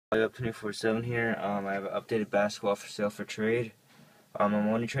Up 24/7 here. I have updated basketball for sale for trade. I'm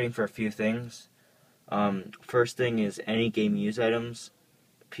only trading for a few things. First thing is any game use items,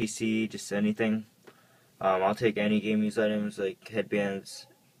 PC, just anything. I'll take any game use items like headbands,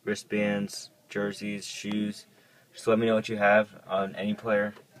 wristbands, jerseys, shoes. Just let me know what you have on any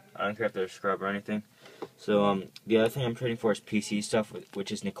player. I don't care if they're a scrub or anything. So the other thing I'm trading for is PC stuff,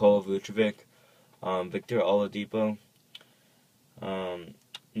 which is Nikola Vucevic, Victor Oladipo,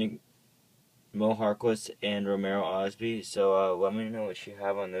 Mo Harkless, and Romero Osby. So let me know what you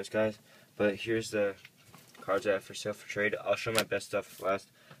have on those guys. But here's the cards I have for sale for trade. I'll show my best stuff last.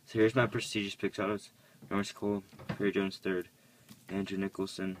 So here's my prestigious picks autos. Norris Cole, Perry Jones 3rd, Andrew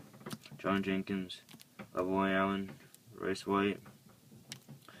Nicholson, John Jenkins, Lavoy Allen, Royce White,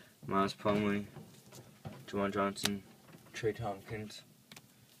 Miles Plumlee, Juwan Johnson, Trey Tompkins,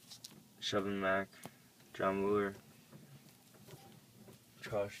 Shelvin Mack, John Wooler,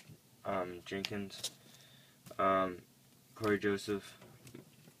 Josh Jenkins, Corey Joseph,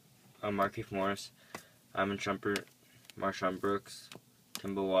 Markieff Morris, Iman Shumpert, Marshawn Brooks,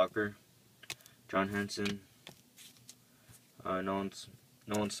 Kimball Walker, John Henson, Nolan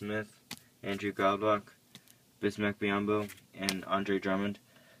Smith, Andrew Gladbach, Bismack Biyombo, and Andre Drummond.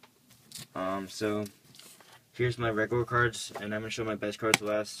 So here's my regular cards, and I'm going to show my best cards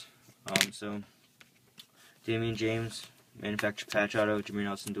last. So Damian James, manufactured patch auto, Jimmy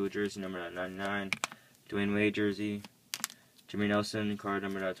Nelson dual jersey number 99, Dwayne Wade jersey, Jimmy Nelson card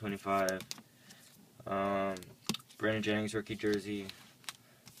number 25, Brandon Jennings rookie jersey,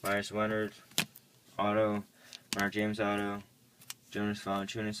 Myers Leonard auto, Mark James auto, Jonas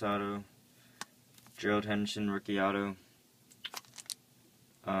Valanciunas auto, Gerald Henderson rookie auto,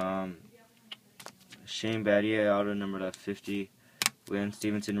 Shane Battier auto number 50, Lance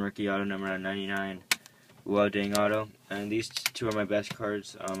Stevenson rookie auto number 99, Luol Deng auto, and these two are my best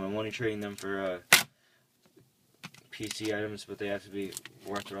cards. I'm only trading them for PC items, but they have to be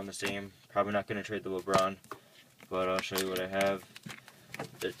worth around the same. Probably not going to trade the LeBron, but I'll show you what I have.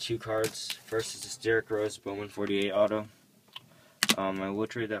 There are two cards. First is this Derrick Rose Bowman 48 auto. I will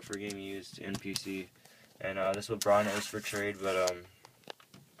trade that for game used in PC, and this LeBron is for trade, but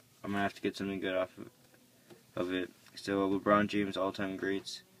I'm gonna have to get something good off of it. So LeBron James all-time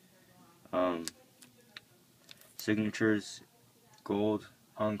greats. Signatures, gold,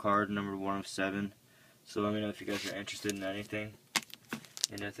 on card, number 1 of 7. So let me know if you guys are interested in anything.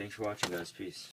 And thanks for watching, guys. Peace.